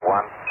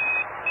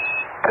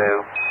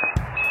2,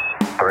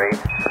 3,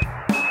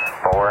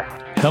 4.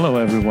 Hello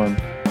everyone,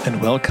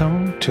 and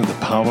welcome to the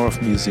Power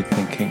of Music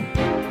Thinking.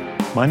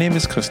 My name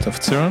is Christoph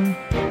Zürn,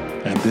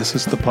 and this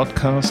is the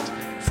podcast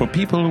for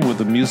people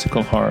with a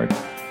musical heart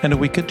and a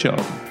wicked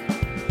job.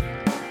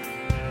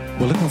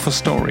 We're looking for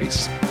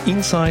stories,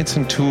 insights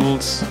and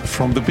tools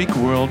from the big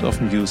world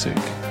of music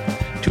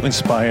to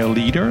inspire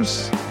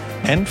leaders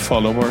and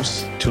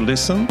followers to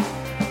listen,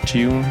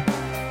 tune,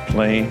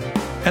 play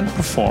and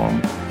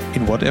perform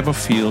in whatever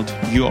field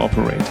you're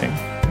operating.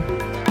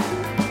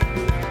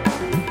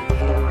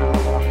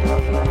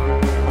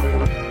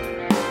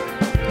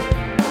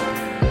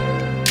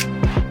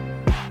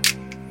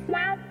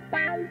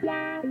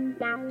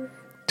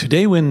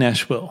 Today we're in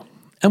Nashville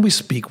and we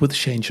speak with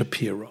Shain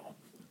Shapiro,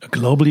 a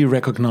globally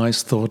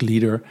recognized thought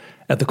leader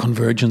at the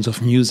convergence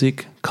of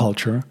music,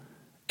 culture,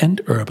 and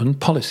urban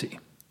policy.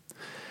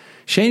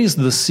 Shain is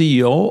the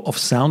CEO of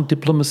Sound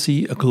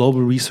Diplomacy, a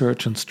global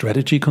research and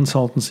strategy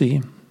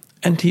consultancy,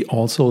 and he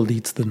also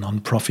leads the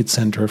nonprofit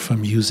Center for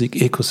Music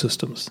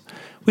Ecosystems,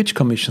 which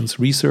commissions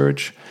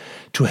research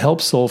to help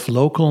solve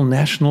local,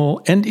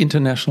 national, and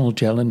international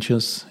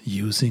challenges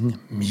using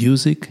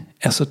music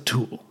as a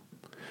tool.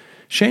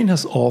 Shain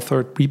has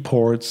authored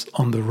reports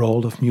on the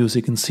role of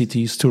music in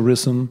cities,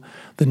 tourism,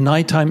 the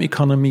nighttime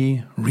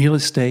economy, real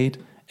estate,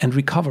 and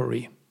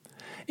recovery,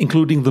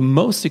 including the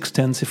most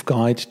extensive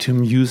guide to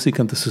music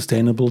and the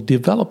Sustainable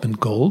Development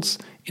Goals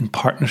in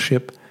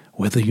partnership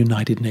with the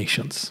United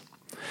Nations.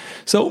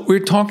 So we're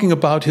talking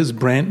about his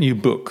brand new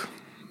book,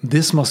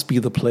 This Must Be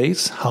the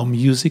Place, How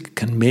Music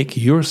Can Make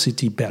Your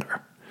City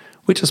Better,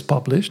 which is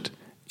published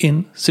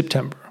in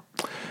September.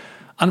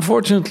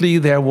 Unfortunately,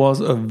 there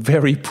was a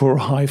very poor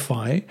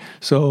hi-fi,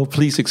 so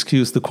please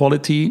excuse the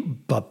quality,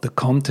 but the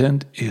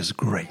content is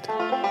great.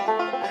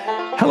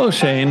 Hello,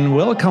 Shain.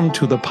 Welcome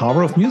to the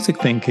Power of Music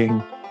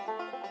Thinking.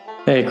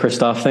 Hey,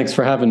 Christoph. Thanks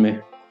for having me.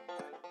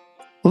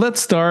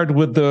 Let's start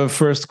with the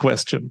first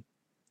question.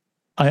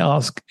 I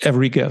ask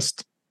every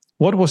guest,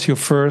 what was your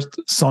first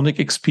sonic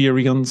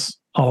experience,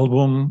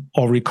 album,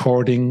 or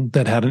recording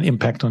that had an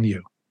impact on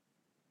you?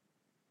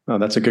 Oh,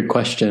 that's a good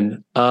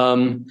question.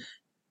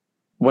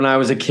 When I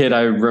was a kid,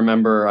 I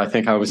remember, I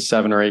think I was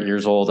 7 or 8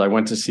 years old. I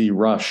went to see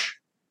Rush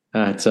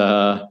at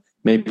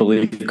Maple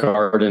Leaf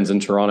Gardens in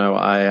Toronto.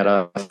 I had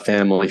a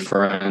family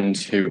friend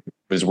who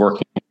was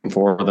working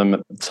for them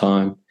at the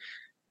time.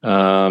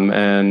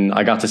 And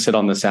I got to sit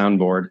on the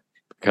soundboard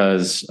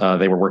because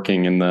they were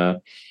working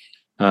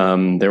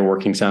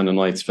sound and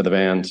lights for the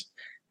band.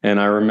 And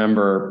I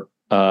remember,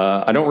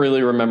 I don't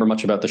really remember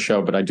much about the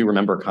show, but I do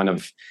remember kind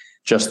of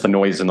just the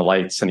noise and the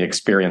lights and the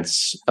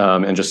experience,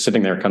 and just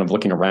sitting there kind of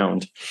looking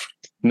around,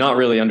 not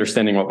really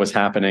understanding what was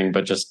happening,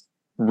 but just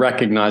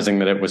recognizing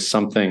that it was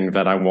something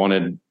that I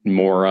wanted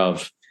more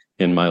of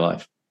in my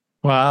life.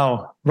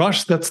 Wow.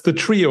 Rush, that's the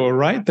trio,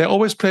 right? They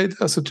always played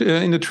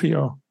in a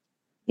trio.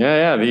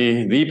 Yeah,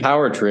 the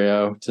power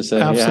trio, to say.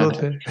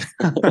 Absolutely.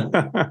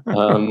 Yeah.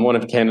 One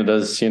of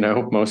Canada's,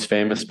 most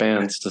famous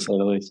bands, to say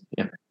the least.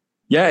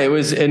 Yeah, it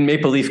was in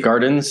Maple Leaf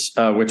Gardens,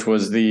 which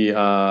was the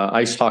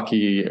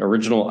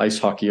original ice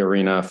hockey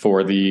arena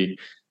for the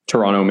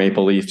Toronto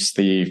Maple Leafs,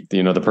 the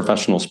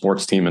professional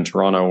sports team in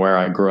Toronto, where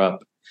I grew up.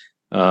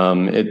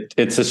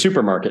 It's a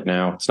supermarket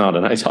now. It's not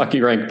an ice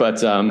hockey rink,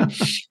 but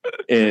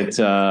it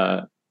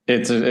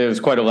was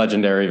quite a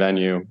legendary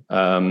venue,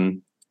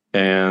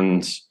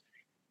 and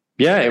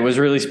yeah, it was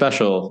really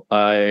special.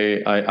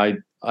 I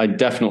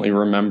definitely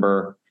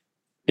remember,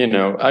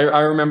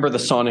 I remember the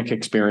sonic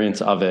experience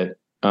of it.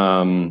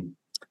 And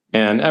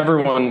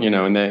everyone,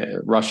 and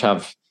the Rush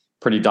have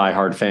pretty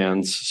diehard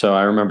fans. So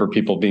I remember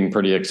people being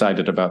pretty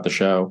excited about the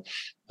show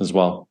as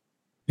well.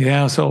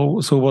 Yeah.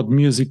 So what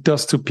music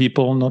does to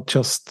people, not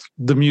just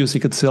the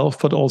music itself,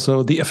 but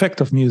also the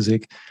effect of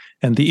music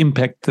and the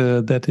impact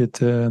that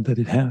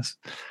it has.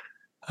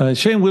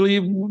 Shain, will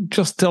you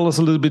just tell us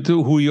a little bit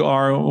who you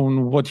are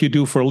and what you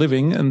do for a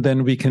living, and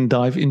then we can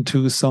dive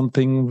into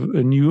something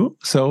new.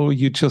 So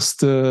you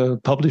just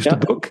published a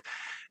book,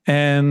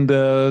 and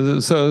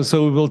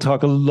so we will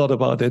talk a lot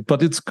about it.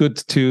 But it's good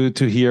to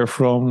hear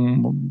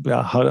from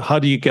how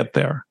do you get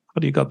there? How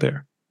do you got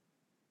there?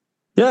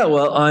 Yeah,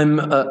 well, I'm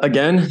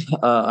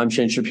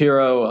Shain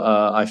Shapiro.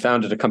 I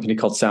founded a company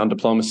called Sound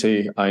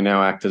Diplomacy. I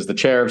now act as the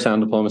chair of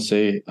Sound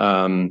Diplomacy.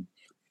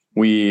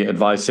 We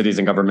advise cities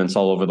and governments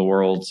all over the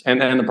world and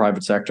the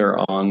private sector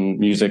on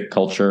music,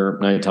 culture,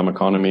 nighttime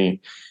economy,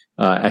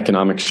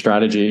 economic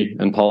strategy,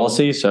 and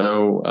policy.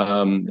 So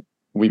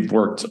we've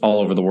worked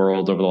all over the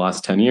world over the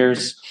last 10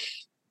 years.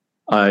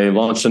 I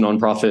launched a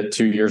nonprofit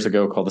 2 years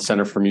ago called the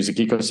Center for Music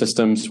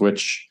Ecosystems,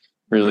 which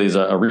really is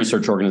a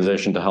research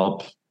organization to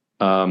help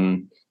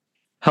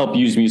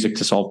use music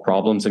to solve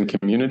problems in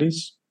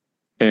communities.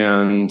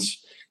 And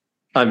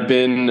I've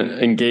been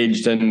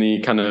engaged in the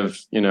kind of,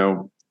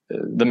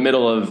 the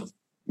middle of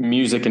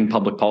music and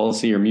public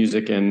policy, or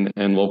music and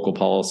local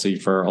policy,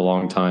 for a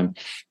long time,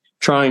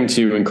 trying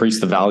to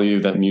increase the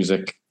value that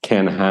music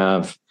can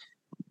have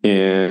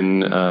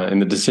in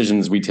the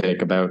decisions we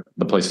take about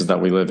the places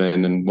that we live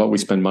in and what we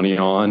spend money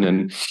on,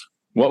 and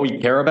what we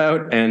care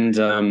about, and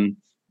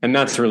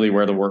that's really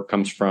where the work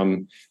comes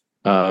from.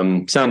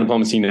 Sound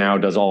Diplomacy now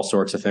does all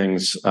sorts of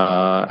things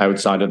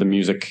outside of the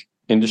music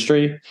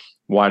industry,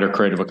 wider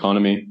creative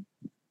economy,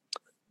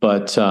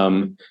 but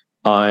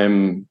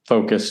I'm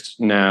focused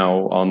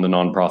now on the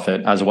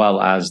nonprofit as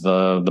well as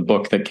the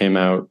book that came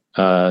out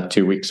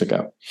 2 weeks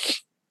ago.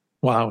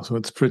 Wow, so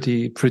it's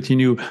pretty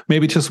new.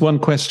 Maybe just one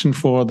question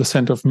for the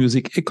Center of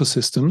Music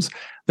Ecosystems.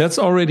 That's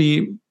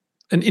already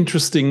an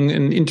interesting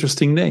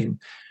name,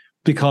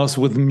 because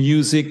with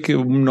music,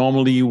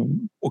 normally,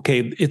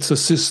 okay, it's a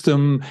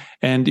system,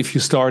 and if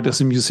you start as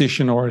a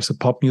musician or as a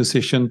pop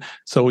musician,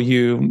 so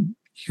you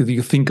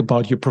think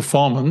about your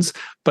performance,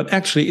 but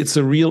actually it's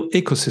a real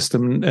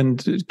ecosystem.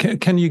 And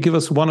can you give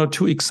us one or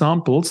two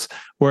examples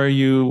where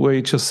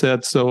you just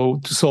said, so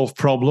to solve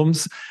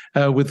problems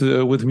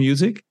with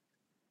music?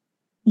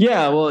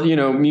 Yeah, well,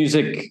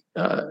 music,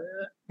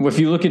 if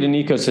you look at an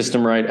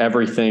ecosystem, right,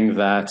 everything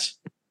that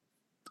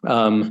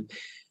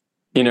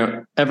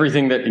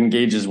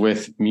engages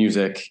with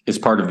music is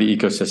part of the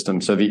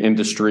ecosystem. So the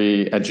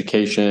industry,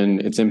 education,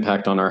 its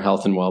impact on our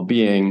health and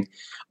well-being,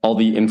 all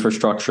the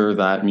infrastructure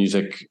that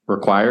music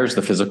requires,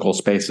 the physical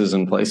spaces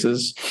and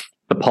places,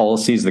 the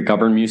policies that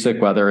govern music,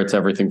 whether it's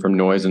everything from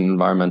noise and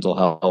environmental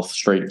health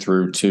straight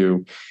through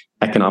to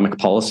economic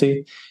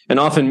policy. And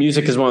often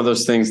music is one of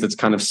those things that's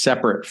kind of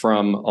separate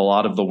from a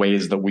lot of the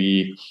ways that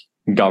we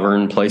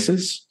govern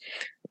places.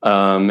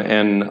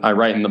 And I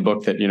write in the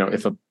book that,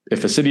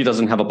 if a city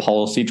doesn't have a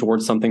policy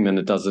towards something, then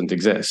it doesn't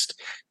exist,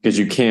 because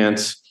you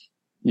can't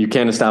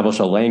establish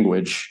a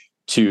language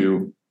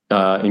to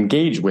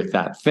engage with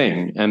that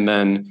thing and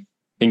then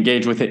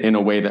engage with it in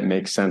a way that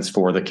makes sense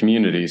for the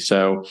community.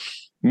 So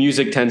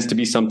music tends to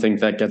be something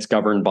that gets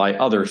governed by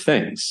other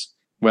things,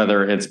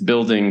 whether it's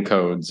building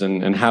codes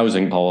and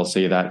housing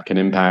policy that can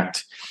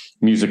impact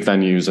music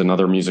venues and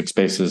other music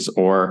spaces,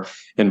 or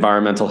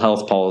environmental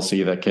health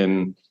policy that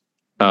can,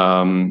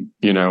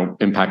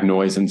 impact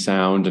noise and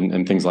sound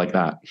and things like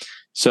that.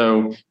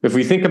 So if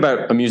we think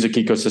about a music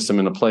ecosystem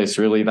in a place,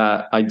 really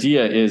that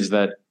idea is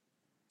that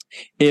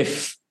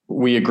if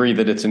we agree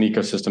that it's an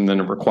ecosystem, then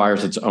it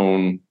requires its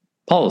own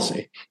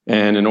policy.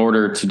 And in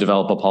order to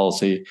develop a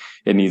policy,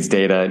 it needs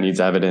data, it needs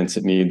evidence,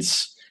 it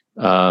needs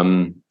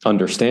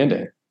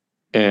understanding.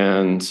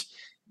 And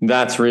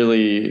that's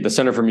really the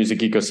Center for Music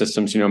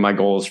Ecosystems. My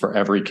goal is for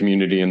every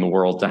community in the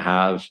world to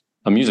have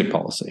a music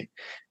policy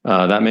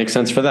that makes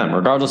sense for them,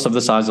 regardless of the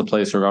size of the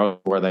place,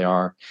 regardless of where they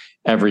are.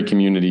 Every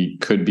community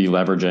could be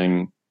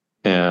leveraging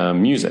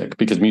music,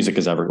 because music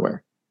is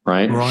everywhere,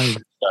 right? Right.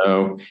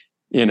 So,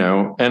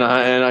 and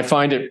I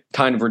find it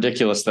kind of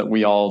ridiculous that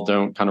we all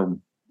don't kind of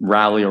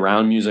rally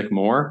around music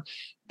more,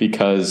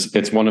 because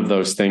it's one of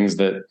those things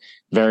that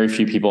very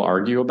few people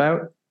argue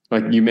about.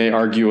 Like, you may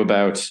argue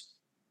about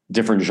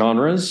different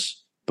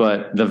genres,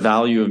 but the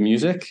value of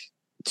music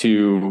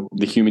to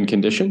the human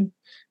condition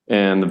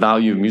and the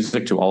value of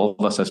music to all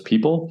of us as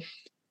people,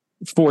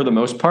 for the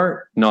most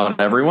part, not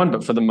everyone,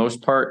 but for the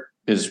most part,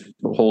 is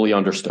wholly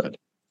understood.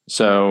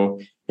 So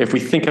if we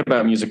think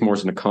about music more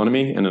as an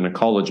economy and an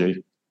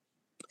ecology,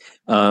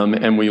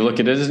 and we look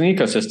at it as an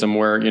ecosystem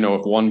where,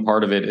 if one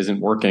part of it isn't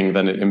working,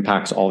 then it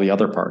impacts all the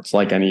other parts,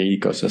 like any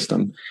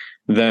ecosystem,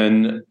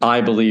 then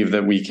I believe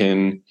that we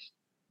can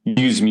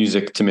use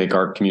music to make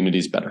our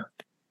communities better.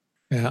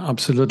 Yeah,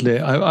 absolutely.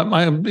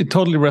 It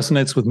totally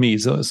resonates with me.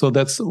 So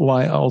that's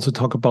why I also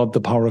talk about the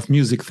power of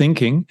music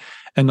thinking,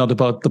 and not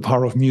about the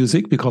power of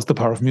music, because the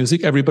power of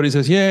music, everybody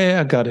says,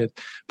 yeah, I got it.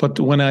 But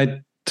when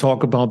I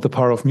talk about the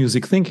power of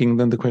music thinking,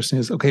 then the question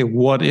is, okay,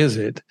 what is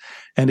it?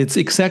 And it's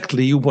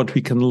exactly what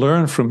we can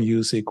learn from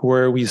music,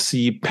 where we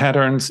see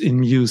patterns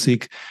in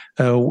music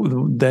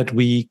that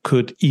we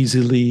could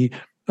easily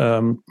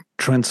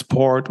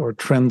transport or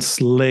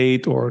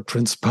translate or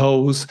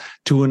transpose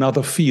to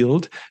another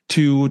field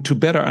to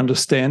better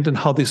understand, and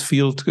how this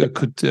field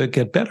could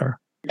get better.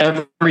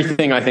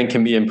 Everything, I think,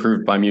 can be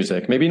improved by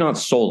music. Maybe not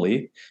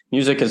solely.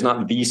 Music is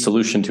not the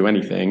solution to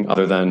anything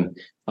other than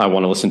I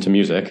want to listen to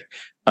music.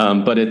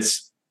 But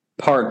it's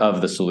part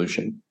of the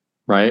solution,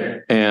 right?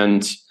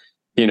 And,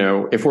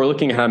 if we're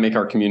looking at how to make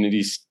our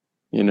communities,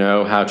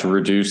 how to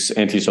reduce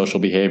antisocial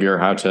behavior,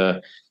 how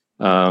to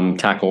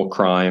tackle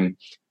crime,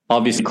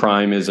 obviously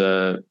crime is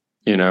a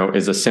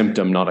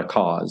symptom, not a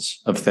cause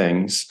of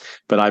things.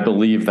 But I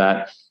believe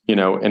that,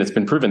 and it's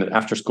been proven that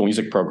after school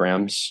music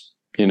programs,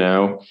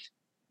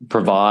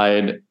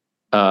 provide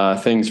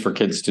things for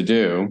kids to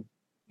do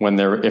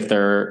if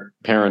their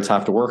parents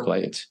have to work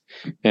late,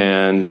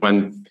 and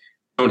when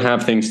don't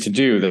have things to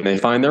do, then they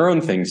find their own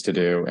things to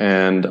do.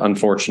 And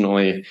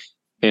unfortunately,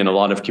 in a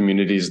lot of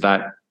communities,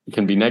 that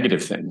can be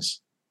negative things.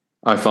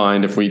 I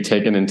find if we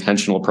take an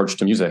intentional approach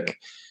to music,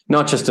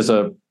 not just as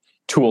a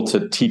tool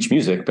to teach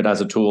music, but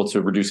as a tool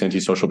to reduce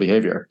antisocial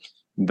behavior,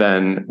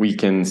 then we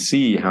can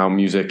see how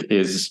music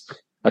is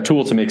a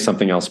tool to make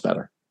something else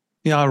better.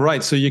 Yeah,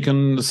 right. So you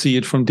can see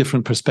it from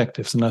different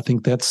perspectives. And I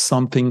think that's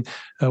something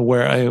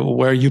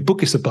where your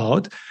book is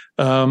about.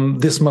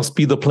 This must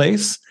be the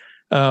place.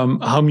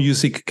 How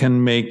music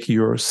can make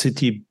your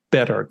city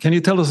better. Can you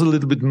tell us a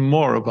little bit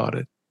more about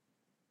it?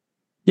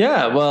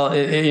 Yeah, well,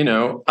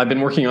 I've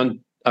been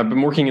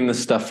working in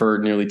this stuff for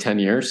nearly 10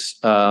 years.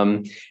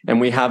 And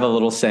we have a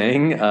little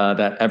saying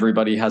that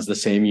everybody has the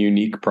same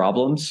unique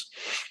problems.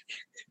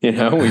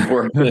 We've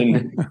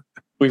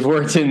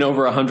worked in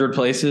over 100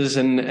 places,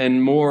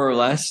 and more or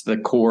less the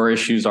core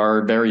issues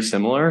are very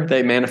similar.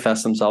 They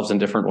manifest themselves in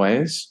different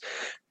ways.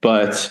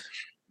 But,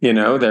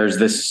 there's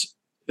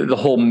the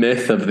whole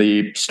myth of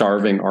the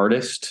starving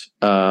artist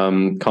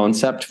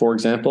concept, for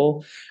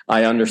example.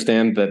 I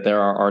understand that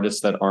there are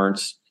artists that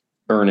aren't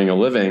earning a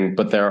living,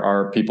 but there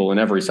are people in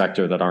every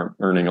sector that aren't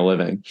earning a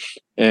living.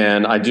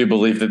 And I do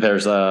believe that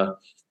there's a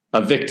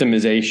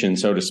victimization,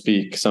 so to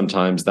speak,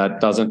 sometimes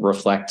that doesn't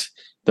reflect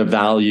the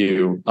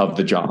value of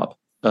the job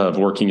of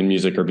working in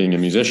music or being a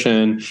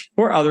musician,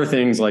 or other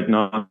things like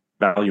not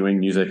valuing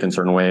music in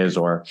certain ways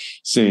or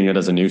seeing it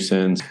as a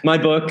nuisance. My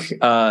book,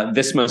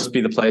 This Must Be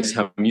the Place,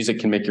 How Music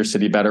Can Make Your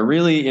City Better,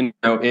 really,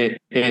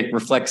 it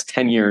reflects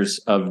 10 years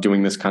of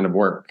doing this kind of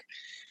work.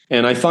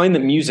 And I find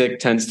that music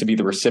tends to be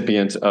the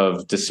recipient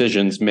of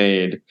decisions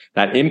made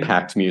that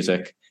impact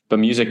music, but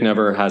music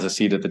never has a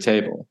seat at the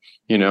table.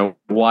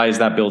 Why is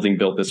that building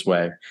built this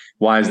way?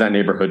 Why is that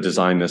neighborhood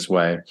designed this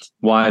way?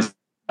 Why is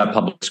that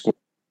public school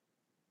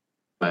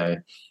this way?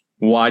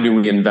 Why do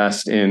we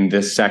invest in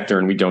this sector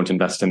and we don't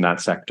invest in that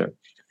sector?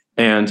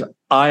 And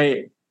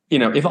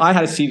if I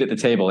had a seat at the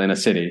table in a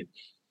city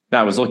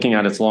that was looking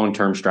at its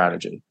long-term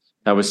strategy,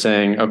 that was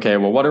saying, okay,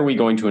 well, what are we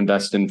going to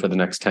invest in for the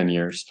next 10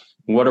 years?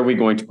 What are we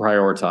going to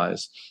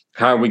prioritize?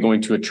 How are we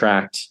going to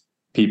attract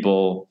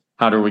people?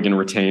 How are we going to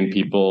retain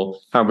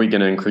people? How are we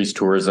going to increase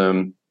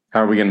tourism?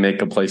 How are we going to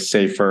make a place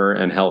safer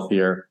and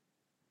healthier?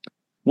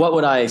 What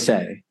would I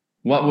say?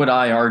 What would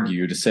I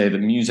argue to say that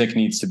music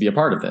needs to be a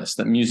part of this,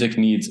 that music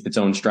needs its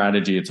own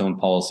strategy, its own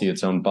policy,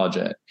 its own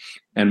budget,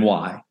 and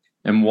why?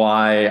 And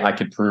why I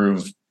could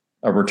prove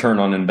a return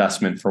on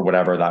investment for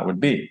whatever that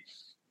would be.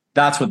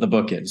 That's what the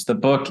book is. The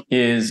book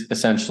is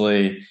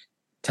essentially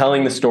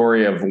telling the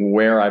story of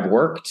where I've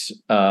worked,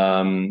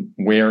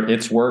 where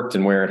it's worked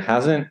and where it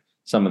hasn't,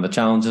 some of the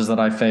challenges that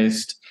I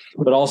faced,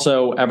 but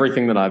also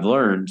everything that I've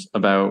learned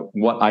about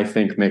what I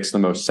think makes the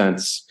most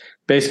sense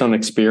based on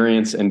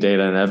experience and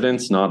data and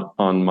evidence, not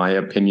on my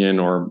opinion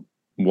or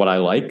what I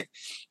like,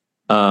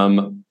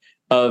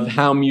 of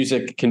how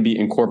music can be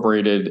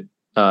incorporated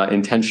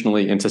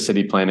intentionally into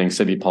city planning,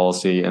 city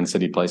policy, and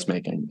city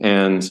placemaking.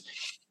 And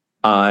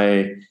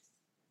I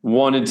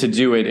wanted to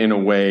do it in a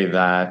way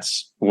that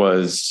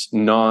was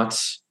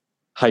not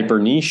hyper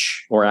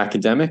niche or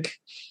academic.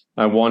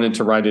 I wanted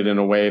to write it in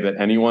a way that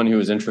anyone who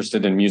is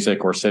interested in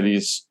music or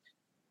cities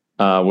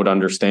would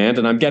understand.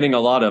 And I'm getting a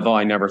lot of,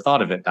 I never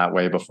thought of it that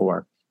way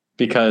before,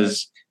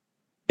 because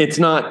it's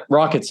not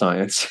rocket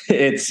science.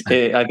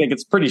 I think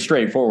it's pretty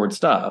straightforward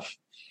stuff.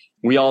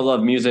 We all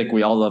love music.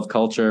 We all love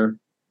culture.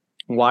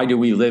 Why do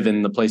we live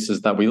in the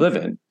places that we live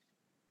in?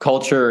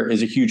 Culture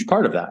is a huge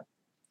part of that.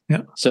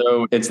 Yeah.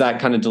 So it's that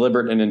kind of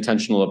deliberate and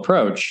intentional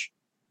approach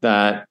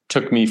that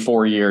took me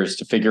 4 years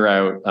to figure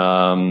out,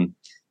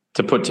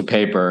 to put to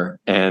paper,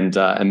 and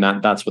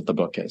that's what the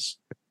book is.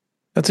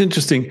 That's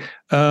interesting.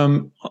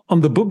 On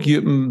the book,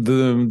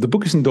 the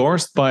book is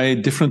endorsed by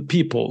different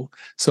people.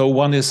 So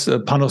one is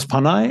Panos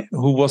Panay,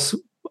 who was,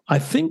 I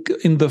think,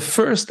 in the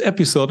first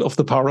episode of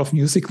The Power of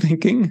Music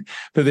Thinking,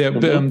 where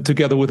they're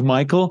together with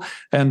Michael,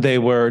 and they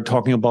were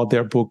talking about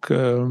their book,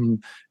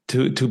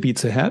 Two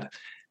Beats Ahead.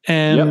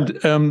 And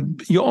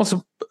you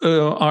also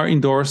are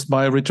endorsed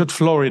by Richard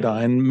Florida.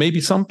 And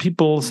maybe some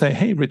people say,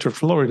 hey, Richard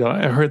Florida,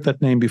 I heard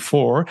that name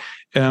before.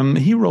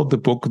 He wrote the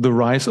book, The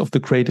Rise of the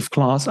Creative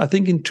Class, I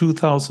think in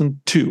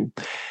 2002.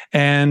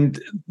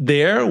 And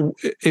there,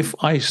 if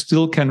I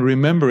still can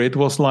remember, it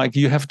was like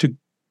you have to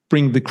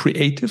bring the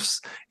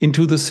creatives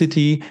into the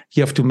city.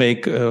 You have to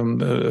make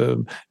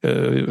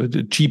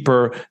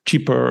cheaper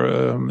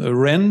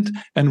rent,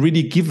 and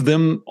really give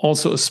them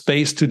also a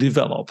space to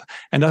develop.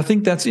 And I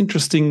think that's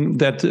interesting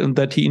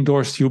that he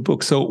endorsed your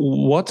book. So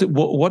what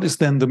is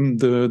then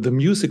the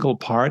musical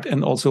part,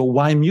 and also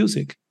why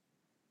music?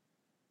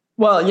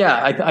 Well,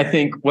 yeah, I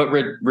think what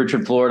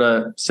Richard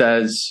Florida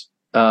says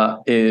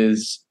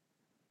is,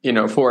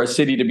 for a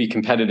city to be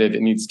competitive,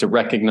 it needs to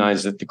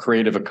recognize that the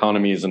creative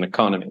economy is an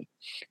economy.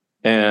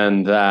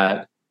 And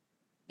that,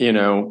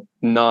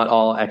 not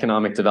all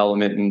economic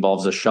development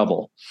involves a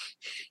shovel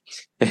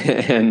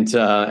and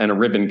a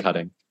ribbon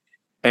cutting.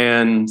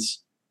 And,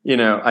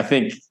 I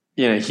think,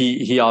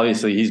 he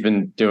obviously, he's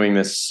been doing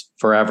this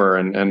forever,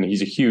 and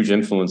he's a huge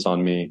influence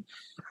on me.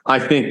 I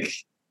think,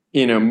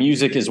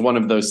 music is one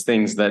of those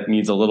things that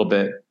needs a little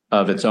bit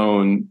of its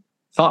own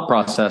thought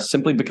process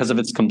simply because of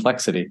its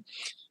complexity.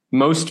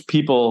 Most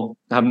people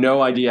have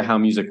no idea how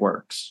music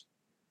works.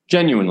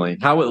 Genuinely,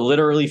 how it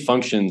literally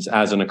functions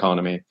as an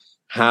economy,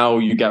 how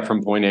you get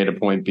from point A to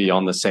point B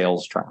on the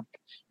sales track,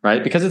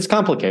 right? Because it's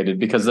complicated,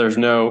 because there's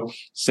no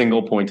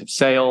single point of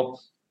sale,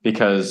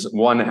 because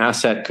one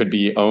asset could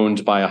be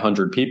owned by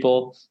 100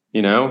 people.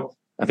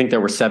 I think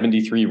there were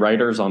 73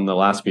 writers on the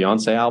last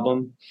Beyonce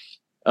album.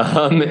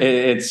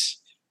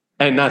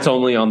 and that's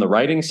only on the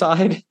writing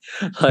side.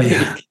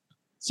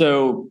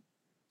 So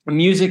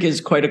music is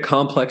quite a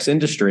complex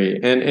industry,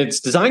 and it's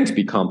designed to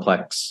be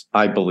complex,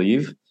 I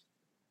believe.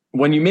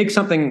 When you make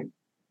something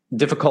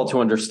difficult to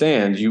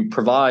understand, you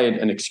provide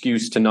an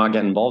excuse to not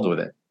get involved with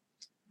it.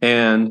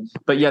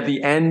 But yet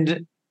the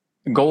end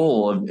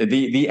goal of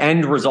the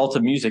end result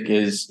of music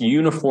is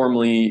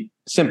uniformly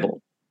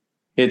simple.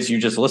 It's you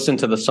just listen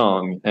to the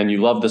song and you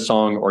love the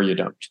song or you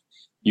don't.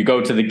 You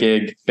go to the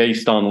gig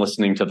based on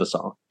listening to the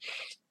song.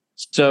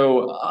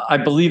 So I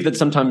believe that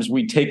sometimes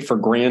we take for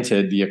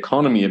granted the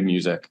economy of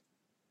music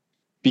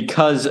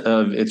because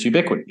of its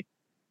ubiquity.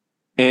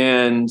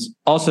 And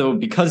also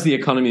because the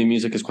economy of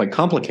music is quite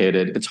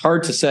complicated, it's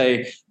hard to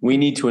say we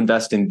need to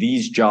invest in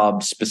these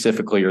jobs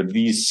specifically or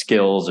these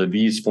skills or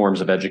these forms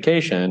of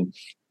education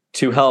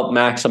to help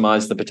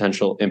maximize the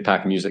potential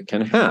impact music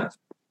can have.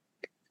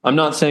 I'm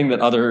not saying that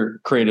other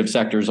creative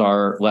sectors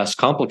are less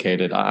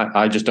complicated.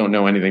 I just don't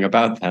know anything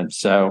about them.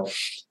 So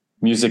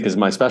music is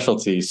my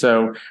specialty.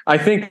 So I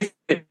think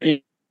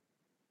to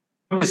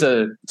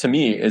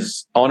me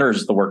is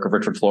honors the work of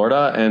Richard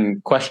Florida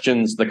and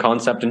questions the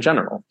concept in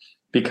general.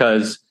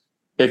 Because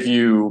if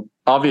you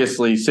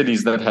obviously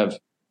cities that have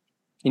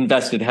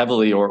invested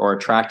heavily or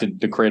attracted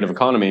the creative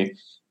economy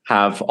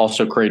have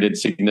also created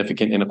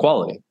significant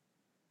inequality.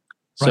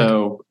 Right.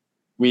 So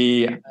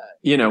we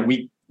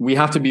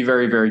have to be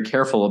very, very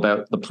careful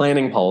about the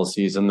planning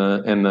policies and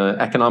the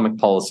economic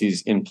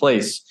policies in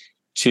place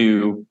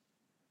to,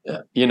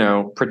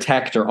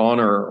 protect or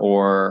honor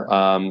or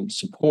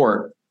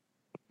support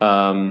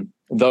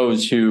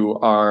those who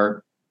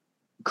are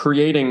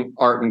creating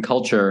art and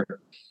culture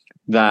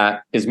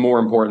that is more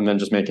important than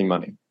just making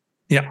money.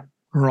 Yeah,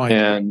 right.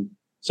 And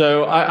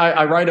so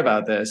I write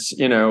about this,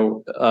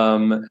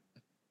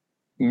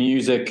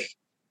 music.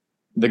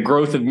 The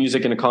growth of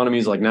music in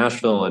economies like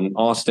Nashville and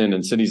Austin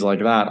and cities like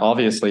that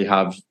obviously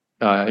have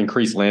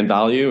increased land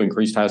value,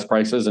 increased house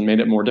prices, and made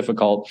it more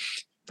difficult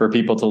for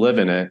people to live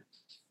in it.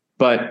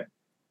 But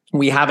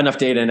we have enough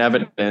data and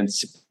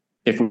evidence,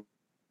 if we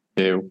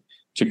do,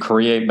 to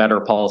create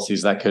better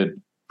policies that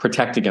could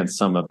protect against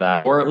some of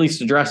that, or at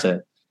least address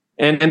it.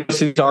 And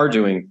cities are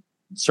doing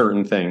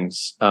certain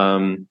things.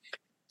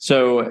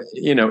 So,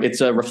 it's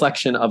a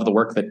reflection of the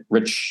work that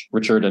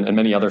Richard and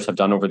many others have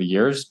done over the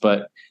years.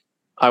 But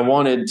I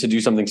wanted to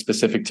do something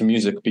specific to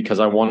music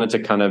because I wanted to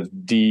kind of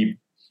decomplex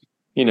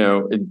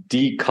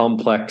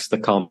the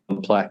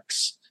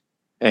complex.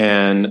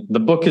 And the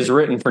book is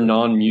written for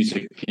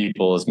non-music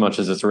people as much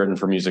as it's written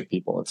for music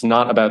people. It's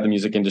not about the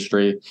music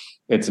industry.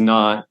 It's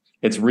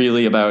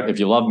really about if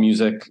you love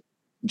music,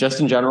 just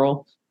in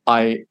general.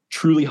 I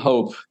truly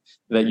hope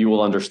that you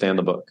will understand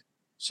the book.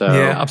 So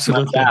yeah,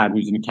 absolutely. My dad,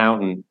 who's an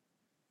accountant,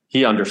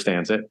 he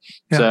understands it.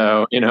 Yeah.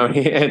 So,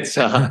 it's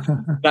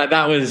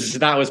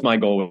that was my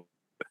goal.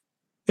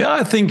 Yeah,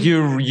 I think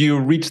you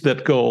reached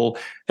that goal.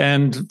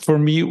 And for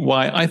me,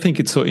 why I think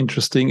it's so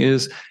interesting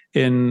is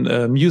in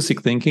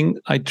music thinking,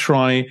 I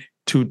try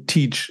to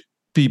teach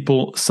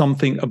people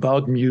something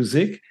about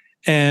music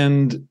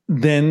and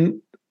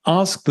then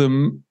ask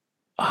them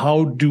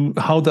how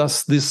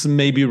does this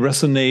maybe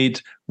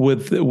resonate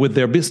with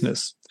their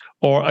business.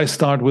 Or I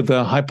start with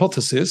a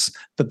hypothesis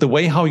that the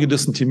way how you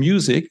listen to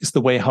music is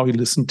the way how you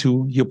listen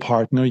to your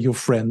partner, your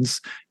friends,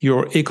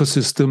 your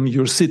ecosystem,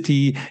 your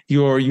city,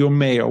 your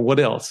mayor, what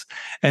else.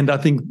 And I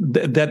think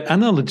that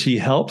analogy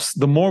helps.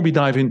 The more we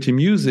dive into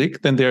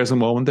music, then there's a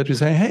moment that we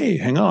say, hey,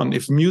 hang on,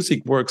 if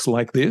music works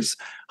like this,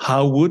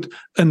 how would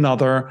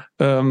another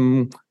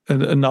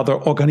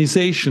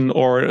organization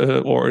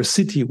or a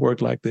city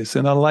work like this?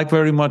 And I like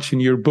very much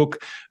in your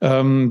book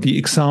the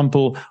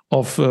example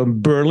of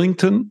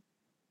Burlington,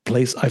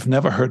 place I've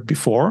never heard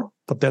before,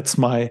 but that's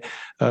my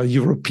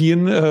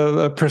European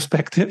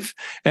perspective.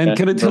 And yeah,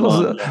 can you tell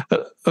us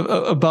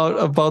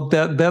about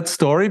that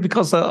story?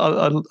 Because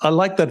I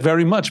like that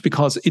very much,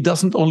 because it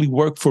doesn't only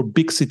work for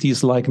big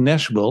cities like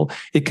Nashville,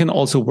 it can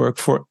also work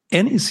for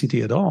any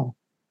city at all.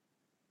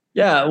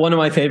 Yeah, one of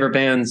my favorite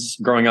bands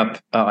growing up,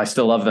 I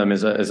still love them,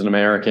 is an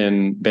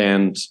American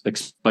band,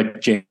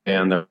 like jam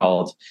band. They're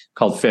called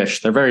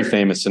Fish. They're very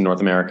famous in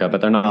North America,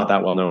 but they're not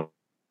that well known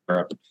in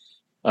Europe.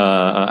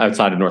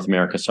 Outside of North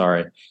America,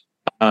 sorry.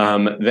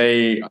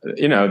 They've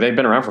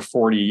been around for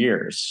 40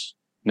 years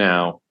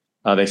now.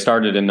 They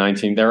started in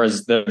they're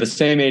the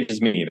same age as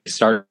me. They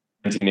started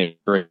in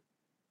 1983.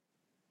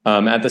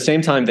 At the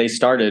same time they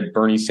started,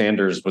 Bernie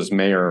Sanders was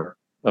mayor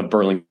of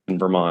Burlington,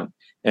 Vermont.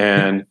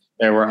 And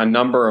there were a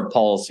number of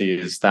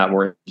policies that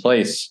were in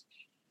place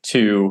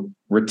to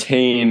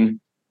retain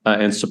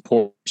and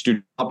support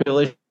student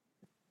population.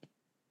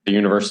 The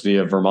University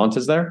of Vermont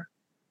is there.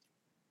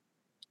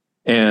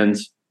 And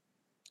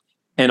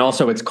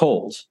also it's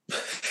cold.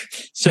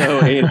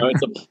 So,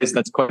 it's a place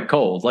that's quite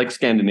cold, like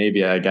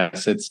Scandinavia, I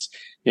guess. It's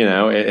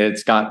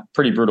got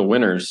pretty brutal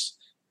winters.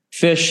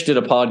 Fish did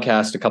a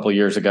podcast a couple of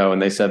years ago,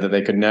 and they said that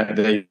they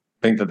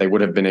think that they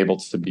would have been able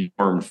to be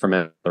warmed from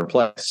another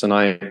place. And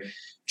I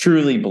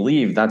truly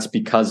believe that's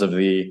because of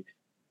the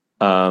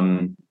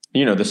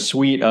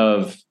suite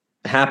of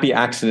happy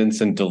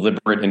accidents and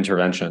deliberate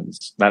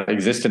interventions that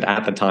existed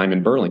at the time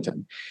in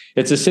Burlington.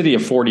 It's a city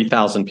of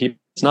 40,000 people.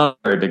 It's not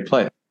a very big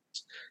place.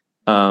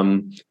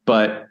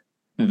 But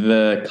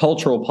the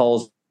cultural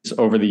policies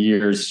over the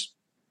years,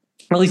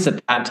 at least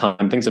at that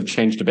time, things have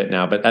changed a bit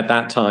now, but at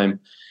that time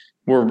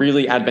were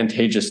really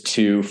advantageous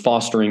to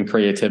fostering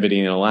creativity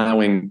and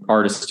allowing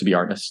artists to be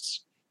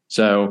artists.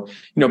 So,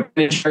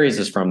 Ben & Sherry's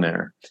is from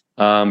there.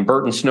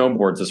 Burton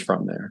Snowboards is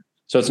from there.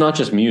 So it's not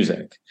just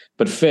music,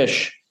 but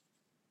Fish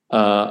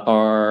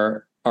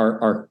are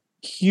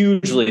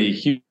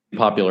hugely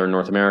popular in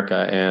North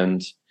America,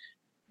 and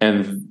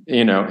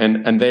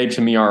they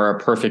to me are a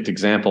perfect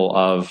example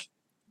of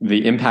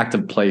the impact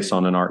of place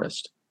on an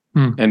artist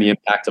and the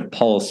impact of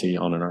policy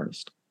on an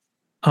artist.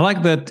 I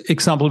like that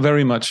example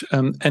very much,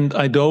 and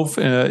I dove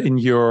in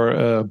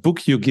your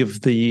book. You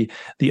give the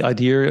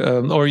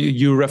idea, or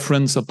you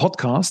reference a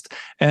podcast,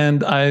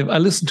 and I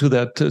listened to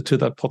that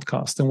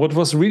podcast. And what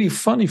was really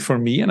funny for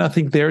me, and I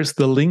think there's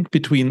the link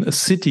between a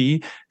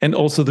city and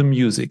also the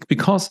music,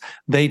 because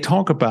they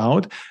talk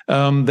about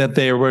that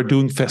they were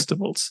doing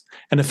festivals,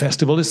 and a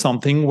festival is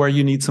something where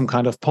you need some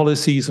kind of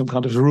policy, some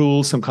kind of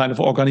rules, some kind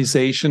of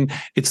organization.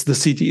 It's the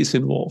city is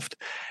involved.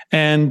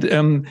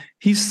 And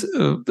he's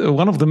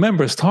one of the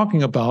members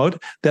talking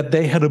about that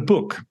they had a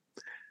book,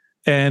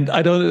 and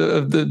I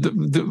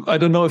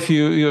don't know if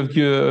you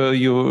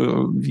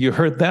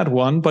heard that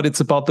one, but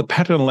it's about the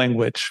pattern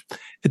language.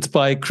 It's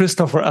by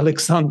Christopher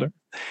Alexander,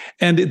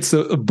 and it's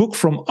a book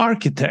from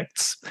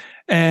architects.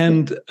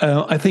 And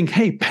I think,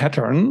 hey,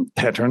 pattern,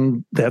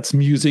 that's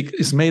music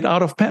is made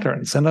out of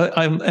patterns. And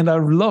I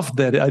love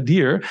that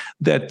idea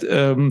that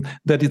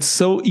it's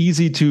so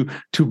easy to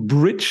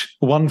bridge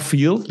one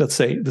field, let's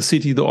say the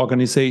city, the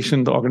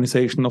organization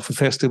of a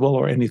festival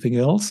or anything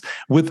else,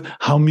 with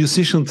how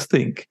musicians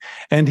think.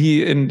 And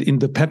in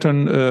the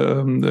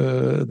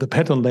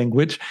pattern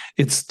language,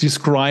 it's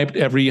described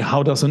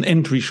how does an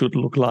entry should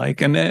look like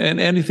and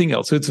anything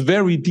else. So it's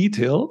very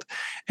detailed.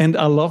 And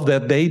I love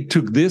that they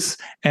took this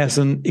as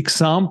an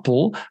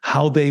example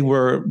how they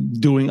were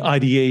doing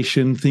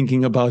ideation,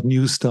 thinking about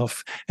new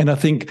stuff. And I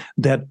think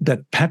that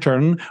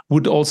pattern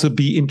would also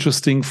be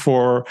interesting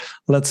for,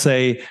 let's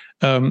say,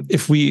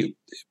 if we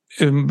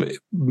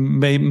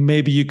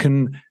maybe you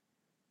can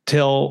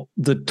tell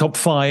the top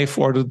 5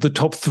 or the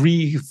top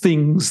 3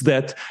 things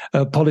that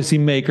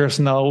policymakers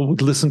now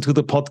would listen to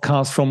the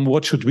podcast from.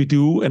 What should we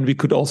do? And we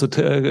could also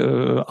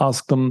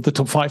ask them the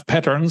top 5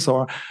 patterns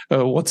or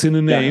what's in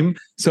a name. Yeah.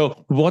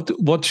 So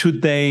what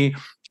should they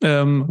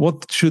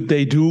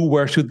do?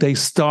 Where should they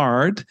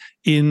start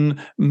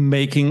in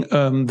making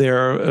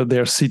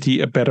their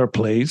city a better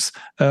place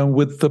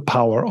with the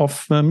power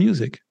of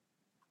music?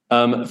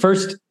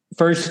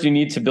 First, you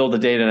need to build a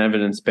data and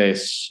evidence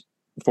base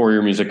for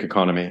your music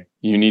economy.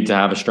 You need to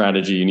have a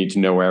strategy. You need to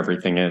know where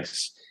everything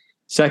is.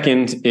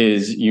 Second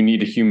is you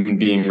need a human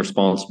being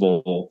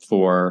responsible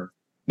for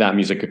that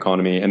music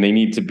economy, and they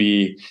need to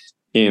be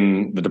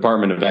in the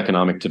Department of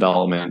Economic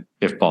Development,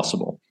 if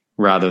possible,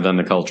 rather than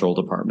the cultural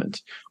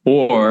department,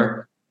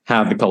 or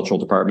have the cultural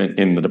department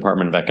in the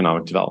Department of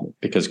Economic Development,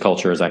 because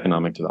culture is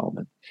economic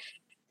development.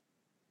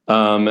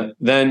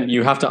 Then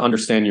you have to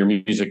understand your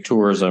music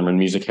tourism and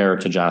music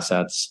heritage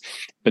assets,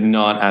 but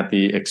not at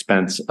the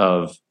expense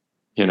of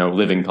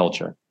living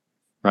culture,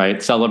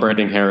 right?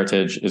 Celebrating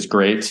heritage is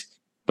great,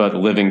 but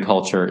living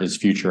culture is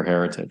future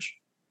heritage.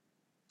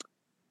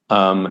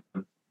 4,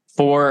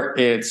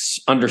 it's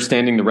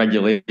understanding the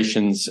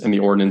regulations and the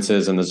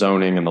ordinances and the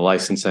zoning and the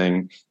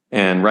licensing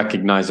and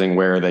recognizing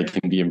where they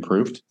can be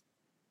improved.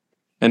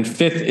 And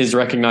 5th is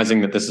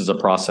recognizing that this is a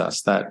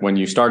process, that when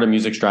you start a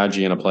music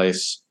strategy in a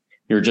place,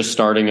 you're just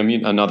starting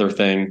another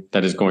thing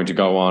that is going to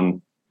go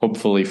on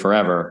hopefully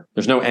forever.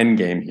 There's no end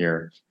game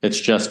here.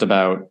 It's just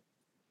about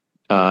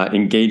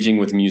engaging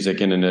with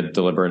music in a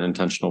deliberate,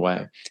 intentional way.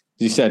 As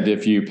you said,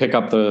 if you pick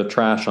up the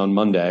trash on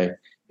Monday,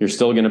 you're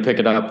still going to pick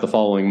it up the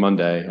following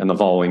Monday and the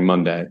following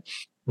Monday.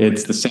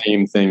 It's the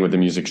same thing with the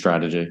music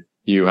strategy.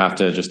 You have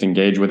to just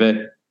engage with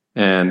it,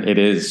 and it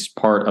is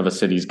part of a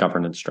city's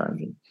governance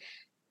strategy.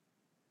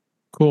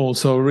 Cool.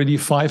 So really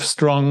 5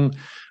 strong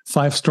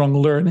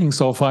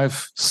learnings or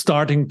 5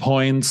 starting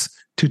points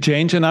to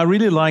change. And I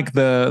really like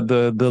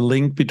the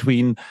link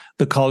between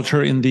the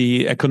culture in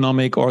the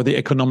economic or the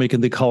economic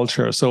in the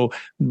culture. So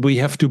we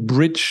have to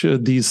bridge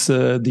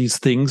these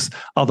things.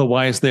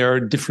 Otherwise, there are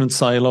different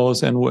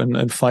silos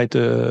and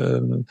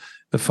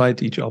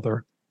fight each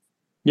other.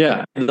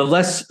 Yeah, and the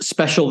less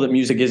special that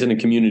music is in a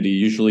community,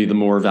 usually the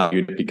more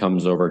valued it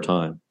becomes over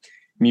time.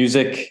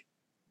 Music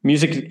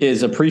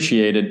is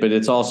appreciated, but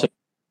it's also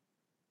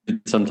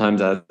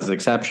sometimes as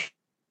exceptional.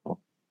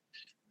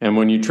 And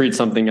when you treat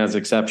something as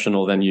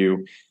exceptional, then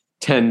you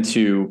tend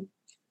to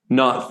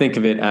not think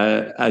of it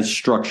as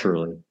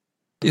structurally.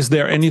 Is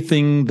there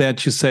anything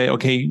that you say,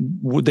 okay,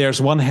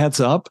 there's one heads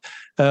up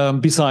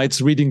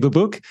besides reading the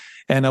book,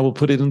 and I will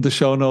put it in the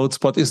show notes,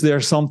 but is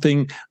there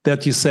something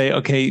that you say,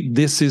 okay,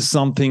 this is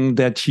something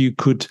that you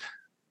could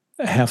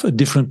have a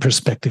different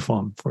perspective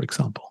on, for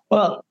example?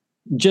 Well,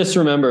 just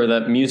remember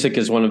that music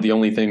is one of the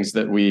only things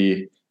that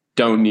we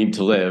don't need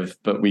to live,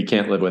 but we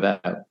can't live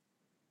without.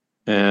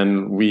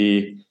 And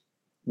we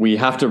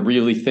have to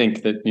really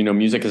think that,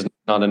 music is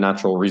not a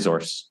natural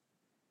resource.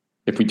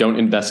 If we don't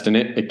invest in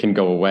it, it can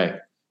go away.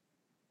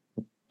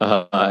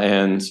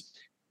 And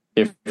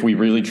if we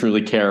really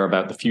truly care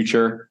about the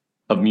future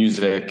of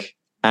music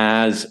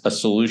as a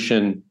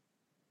solution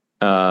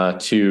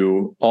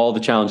to all the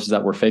challenges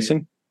that we're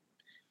facing,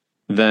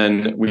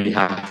 then we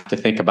have to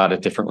think about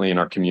it differently in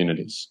our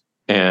communities.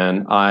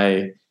 And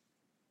I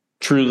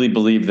truly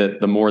believe that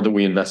the more that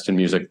we invest in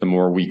music, the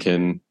more we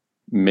can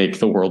make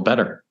the world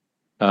better.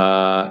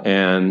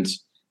 And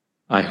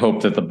I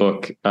hope that the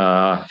book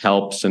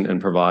helps and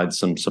provides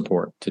some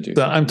support to do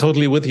that. I'm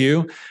totally with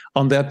you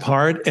on that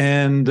part.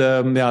 And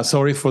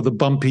sorry for the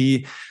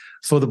bumpy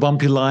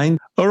line.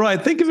 All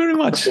right. Thank you very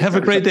much. Have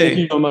a great day. Thank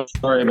you so much.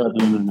 Sorry about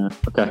the internet.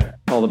 Okay.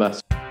 All the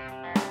best.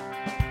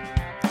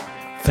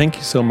 Thank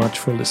you so much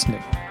for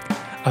listening.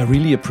 I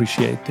really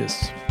appreciate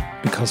this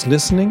because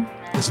listening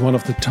is one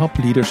of the top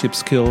leadership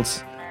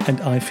skills, and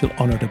I feel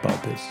honored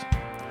about this.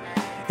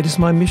 It is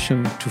my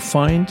mission to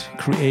find,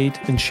 create,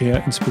 and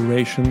share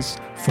inspirations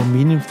for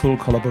meaningful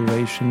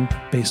collaboration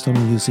based on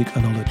music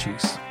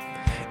analogies.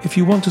 If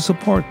you want to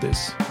support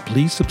this,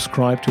 please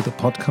subscribe to the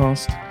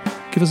podcast,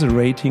 give us a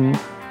rating,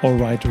 or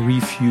write a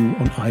review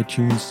on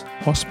iTunes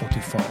or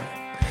Spotify.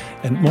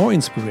 And more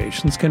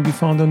inspirations can be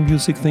found on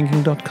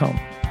musicthinking.com.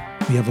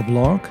 We have a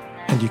blog,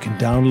 and you can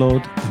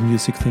download the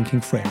Music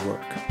Thinking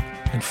Framework.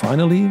 And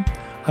finally,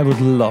 I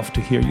would love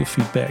to hear your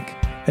feedback.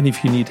 And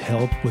if you need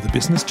help with a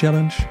business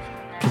challenge,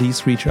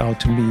 please reach out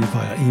to me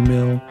via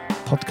email,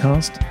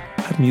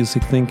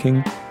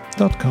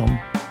 podcast@musicthinking.com.